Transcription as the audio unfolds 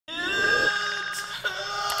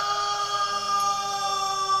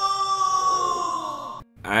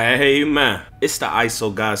Hey man, it's the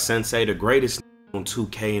ISO God Sensei, the greatest on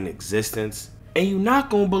 2K in existence. And you're not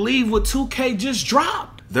gonna believe what 2K just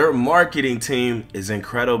dropped. Their marketing team is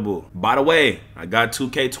incredible. By the way, I got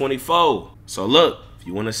 2K24. So look, if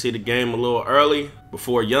you wanna see the game a little early,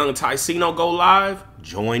 before Young Ticino go live,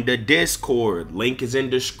 join the Discord. Link is in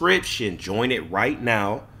description. Join it right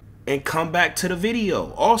now and come back to the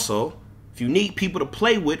video. Also, if you need people to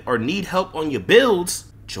play with or need help on your builds,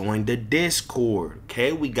 join the Discord,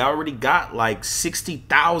 okay? We already got like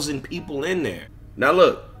 60,000 people in there. Now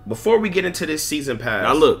look, before we get into this season pass,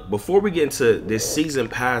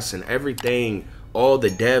 and everything all the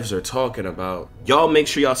devs are talking about, y'all make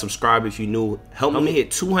sure y'all subscribe if you new. Help me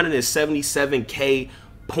hit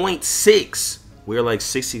 277K.6. We're like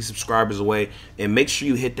 60 subscribers away, and make sure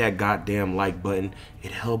you hit that goddamn like button.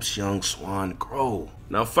 It helps young Swan grow.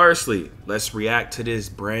 Now firstly, let's react to this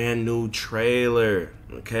brand new trailer,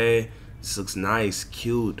 okay? This looks nice,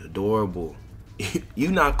 cute, adorable.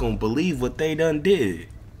 You're not gonna believe what they done did.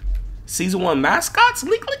 Season 1 mascots?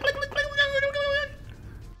 Leak.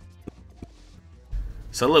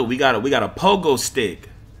 So look, we got a pogo stick.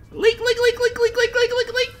 Leak.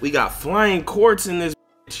 We got flying courts in this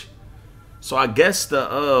bitch. So I guess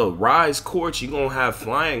the rise courts, you gonna have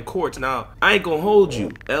flying courts. Now, I ain't gonna hold you.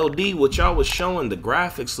 LD, what y'all was showing, the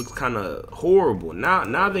graphics look kind of horrible.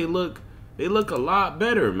 Now they look a lot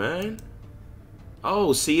better, man.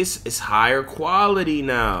 Oh, see, it's higher quality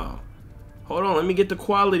now. Hold on, let me get the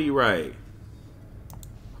quality right.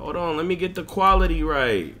 Hold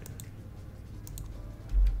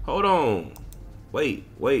on. Wait.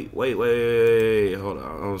 Hold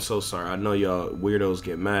on. I'm so sorry. I know y'all weirdos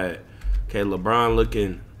get mad. Okay, LeBron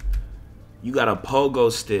looking. You got a pogo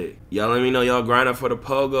stick. Y'all let me know y'all grinding for the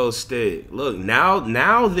pogo stick. Look,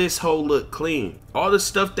 now this whole look clean. All the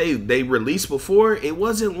stuff they released before, it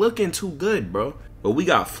wasn't looking too good, bro. But we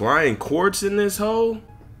got flying courts in this hole.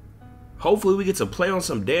 Hopefully we get to play on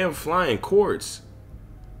some damn flying courts.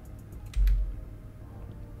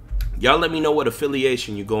 Y'all let me know what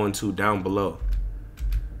affiliation you going to down below.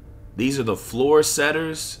 These are the floor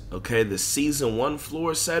setters, okay, the season 1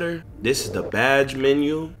 floor setter. This is the badge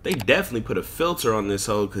menu. They definitely put a filter on this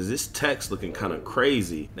hole because this text looking kind of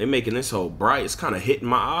crazy. They making this hole bright. It's kind of hitting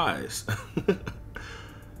my eyes.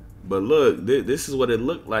 But look, this is what it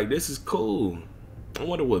looked like. This is cool. I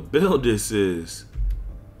wonder what build this is.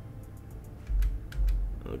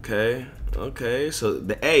 Okay, so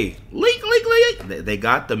leak. They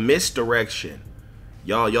got the misdirection.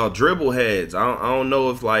 Y'all dribble heads. I don't know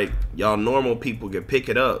if like y'all normal people can pick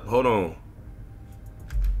it up. Hold on.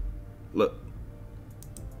 Look.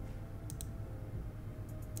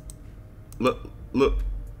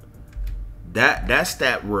 That's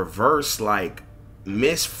that reverse like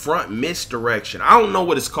front misdirection. I don't know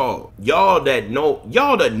what it's called. Y'all that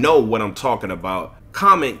know what I'm talking about.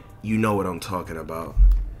 Comment, you know what I'm talking about.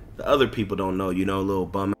 The other people don't know, you know, little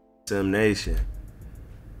bum Sim Nation.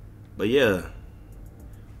 But yeah.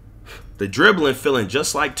 The dribbling feeling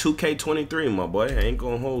just like 2K23, my boy. I ain't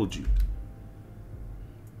gonna hold you.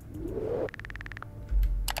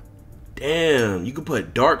 Damn, you can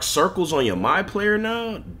put dark circles on your My Player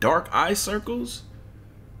now? Dark eye circles?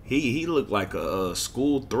 He looked like a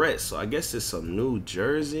school threat, so I guess it's some new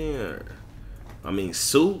jersey or, I mean,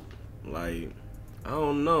 suit. Like, I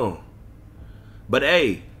don't know. But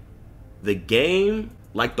hey, the game,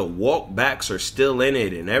 like the walkbacks are still in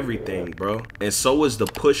it and everything, bro. And so is the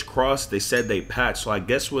push cross. They said they patched. So I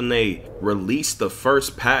guess when they release the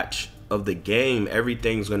first patch of the game,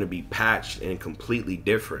 everything's gonna be patched and completely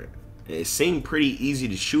different. And it seemed pretty easy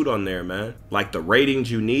to shoot on there, man. Like the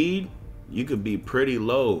ratings you need, you could be pretty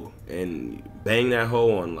low and bang that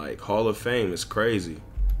hole on like Hall of Fame. It's crazy.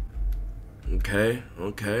 Okay.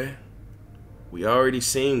 We already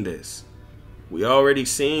seen this. Y'all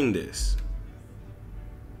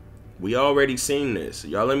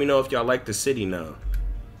let me know if y'all like the city now.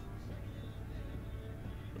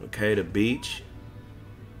 Okay, the beach.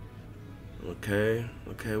 Okay,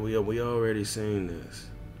 we already seen this.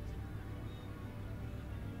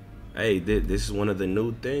 Hey, this is one of the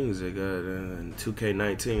new things they got in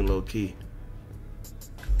 2K19 low key.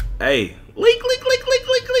 Hey, leak.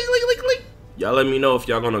 Y'all let me know if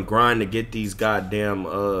y'all gonna grind to get these goddamn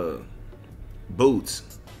boots.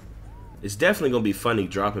 It's definitely gonna be funny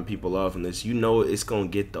dropping people off in this. You know it's gonna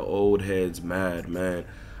get the old heads mad, man.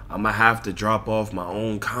 I'm gonna have to drop off my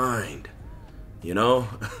own kind, you know?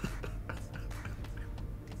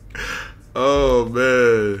 Oh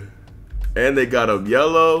man. And they got them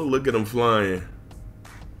yellow. Look at them flying.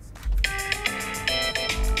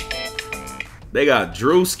 They got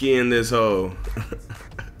Drewski in this hole.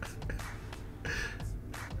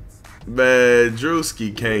 Man,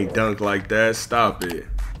 Drewski can't dunk like that. Stop it.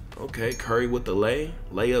 Okay, Curry with the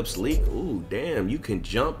layups leak. Ooh, damn, you can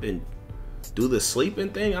jump and do the sleeping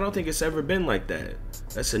thing. I don't think it's ever been like that.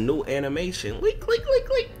 That's a new animation. Leak, leak, leak,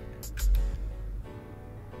 leak.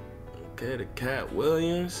 Okay, the Cat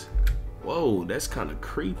Williams. Whoa, that's kind of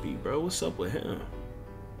creepy, bro. What's up with him?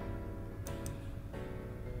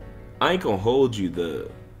 I ain't gonna hold you.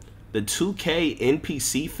 The 2K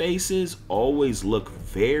NPC faces always look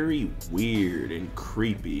very weird and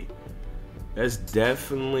creepy. That's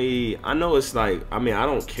definitely, I know it's like, I mean, I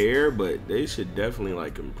don't care, but they should definitely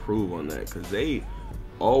like improve on that because they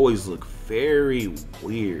always look very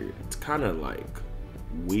weird. It's kind of like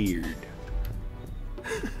weird.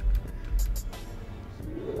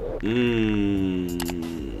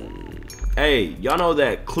 Hey, y'all know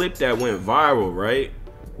that clip that went viral, right?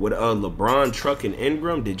 With LeBron trucking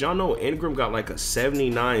Ingram. Did y'all know Ingram got like a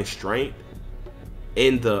 79 strength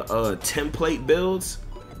in the template builds?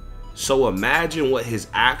 So imagine what his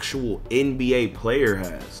actual NBA player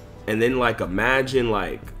has. And then like imagine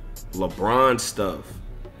like LeBron stuff.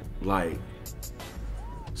 Like,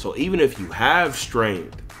 so even if you have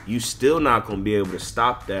strength, you still not gonna be able to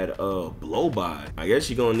stop that blow by. I guess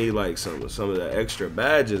you're gonna need like some of the extra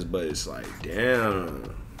badges, but it's like,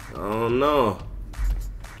 damn, I don't know.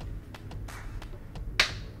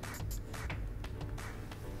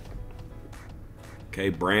 Okay,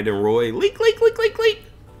 Brandon Roy, leak, leak, leak, leak, leak.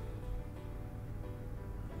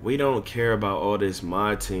 We don't care about all this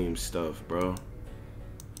my team stuff, bro.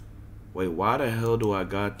 Wait, why the hell do I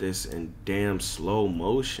got this in damn slow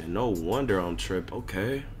motion? No wonder I'm tripping.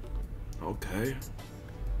 Okay. Okay.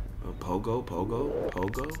 Pogo, pogo,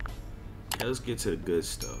 pogo. Okay, let's get to the good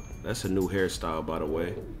stuff. That's a new hairstyle, by the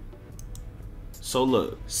way. So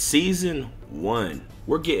look, season 1.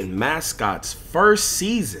 We're getting mascots first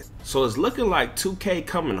season. So it's looking like 2K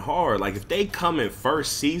coming hard. Like if they come in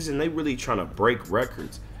first season, they really trying to break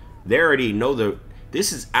records. They already know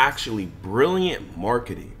this is actually brilliant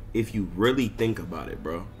marketing. If you really think about it,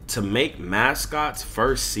 bro. To make mascots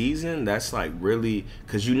first season, that's like really,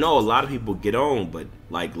 because you know a lot of people get on, but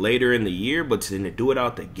like later in the year, but to do it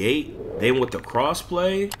out the gate, then with the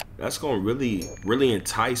crossplay, that's gonna really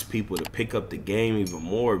entice people to pick up the game even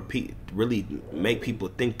more, really make people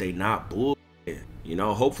think they not bull. You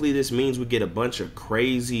know, hopefully this means we get a bunch of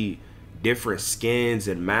crazy different skins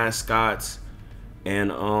and mascots.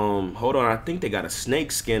 And hold on, I think they got a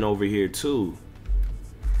snake skin over here too.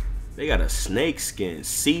 They got a snake skin.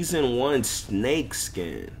 Season 1 snake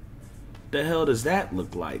skin. The hell does that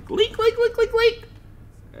look like? Leak, leak, leak, leak, leak.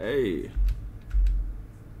 Hey.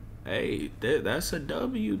 Hey, that's a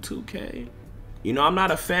W, 2K. You know, I'm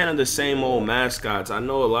not a fan of the same old mascots. I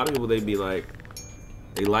know a lot of people, they be like,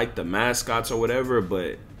 they like the mascots or whatever,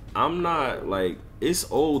 but I'm not like, it's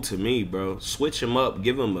old to me, bro. Switch them up,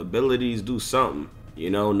 give them abilities, do something. You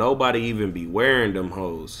know, nobody even be wearing them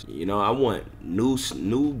hoes. You know, I want new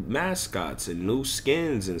mascots and new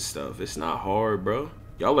skins and stuff. It's not hard, bro.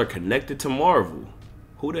 Y'all are connected to Marvel.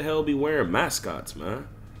 Who the hell be wearing mascots, man?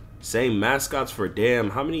 Same mascots for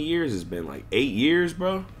damn, how many years it's been? Like 8 years,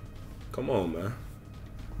 bro? Come on, man.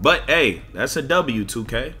 But hey, that's a W,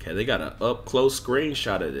 2K. Okay, they got an up close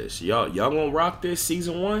screenshot of this. Y'all gonna rock this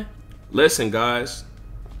season 1? Listen, guys,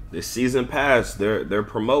 this season pass, they're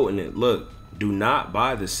promoting it. Look. Do not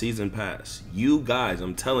buy the season pass. You guys,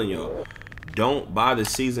 I'm telling y'all, don't buy the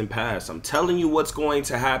season pass. I'm telling you what's going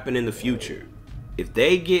to happen in the future. If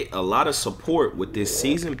they get a lot of support with this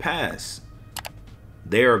season pass,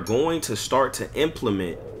 they are going to start to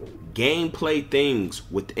implement gameplay things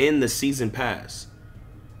within the season pass.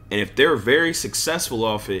 And if they're very successful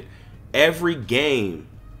off it, every game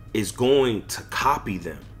is going to copy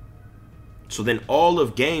them. So then all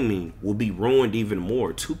of gaming will be ruined even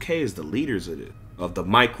more. 2K is the leaders of it, of the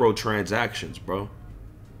microtransactions, bro.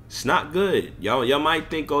 It's not good. Y'all might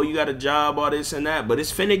think, oh, you got a job, all this and that, but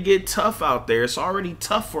it's finna get tough out there. It's already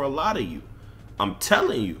tough for a lot of you. I'm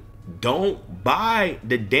telling you, don't buy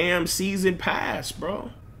the damn season pass,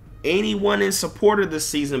 bro. Anyone in support of the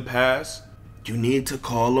season pass, you need to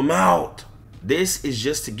call them out. This is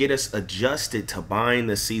just to get us adjusted to buying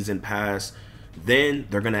the season pass. Then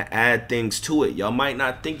they're gonna add things to it. Y'all might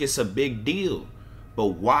not think it's a big deal, but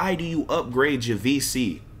why do you upgrade your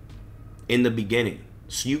VC in the beginning?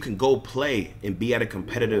 So you can go play and be at a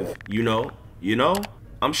competitive, you know?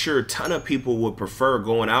 I'm sure a ton of people would prefer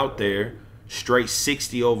going out there straight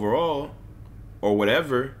 60 overall or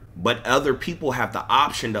whatever, but other people have the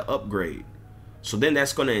option to upgrade. So then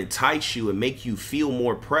that's gonna entice you and make you feel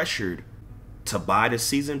more pressured to buy the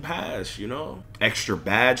season pass, you know? Extra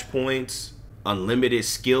badge points. unlimited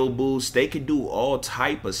skill boost. They could do all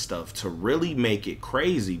type of stuff to really make it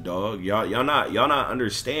crazy, dog. Y'all not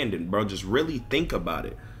understanding, bro. Just really think about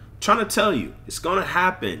it. I'm trying to tell you, it's gonna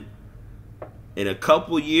happen in a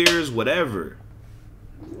couple years, whatever.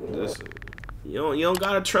 Listen, you don't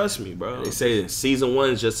gotta trust me, bro. They say season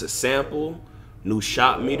 1 is just a sample. New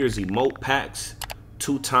shot meters, emote packs,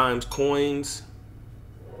 2 times coins.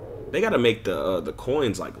 They gotta make the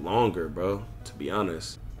coins like longer, bro, to be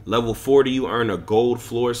honest. Level 40, you earn a gold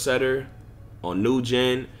floor setter on new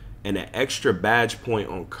gen and an extra badge point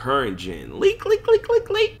on current gen. Leak. Why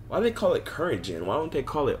do they call it current gen? Why don't they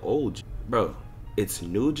call it old gen? Bro, it's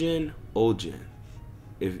new gen, old gen.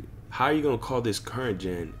 How are you gonna call this current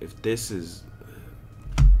gen if this is...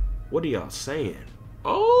 What are y'all saying?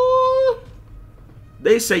 Oh,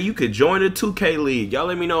 they say you could join the 2K league. Y'all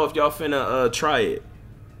let me know if y'all finna try it.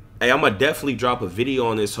 Hey, I'm gonna definitely drop a video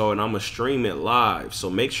on this hoe and I'm gonna stream it live.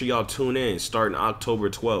 So make sure y'all tune in starting October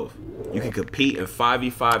 12th. You can compete in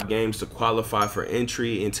 5v5 games to qualify for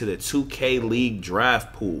entry into the 2K League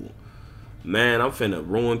draft pool. Man, I'm finna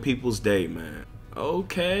ruin people's day, man.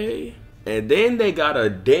 Okay. And then they got a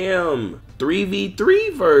damn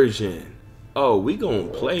 3v3 version. Oh, we gonna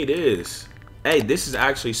play this. Hey, this is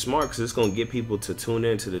actually smart because it's gonna get people to tune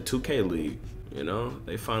into the 2K League. You know,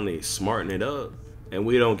 they finally smarten it up. And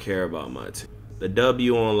we don't care about my team. The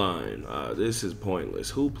W online, this is pointless.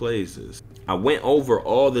 Who plays this? I went over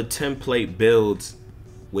all the template builds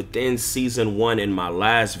within season 1 in my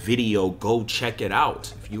last video. Go check it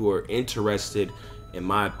out if you are interested in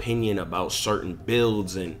my opinion about certain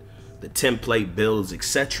builds and the template builds,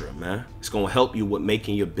 etc. man. It's gonna help you with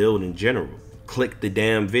making your build in general. Click the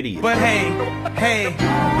damn video. But hey, here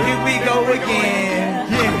we go again.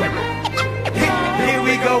 Yeah. Here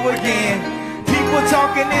we go again. People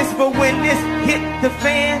talking this, but when this hit the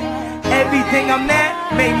fan, everything I'm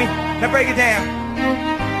at made me. Now break it down.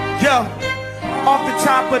 Yo, off the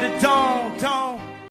top of the dome.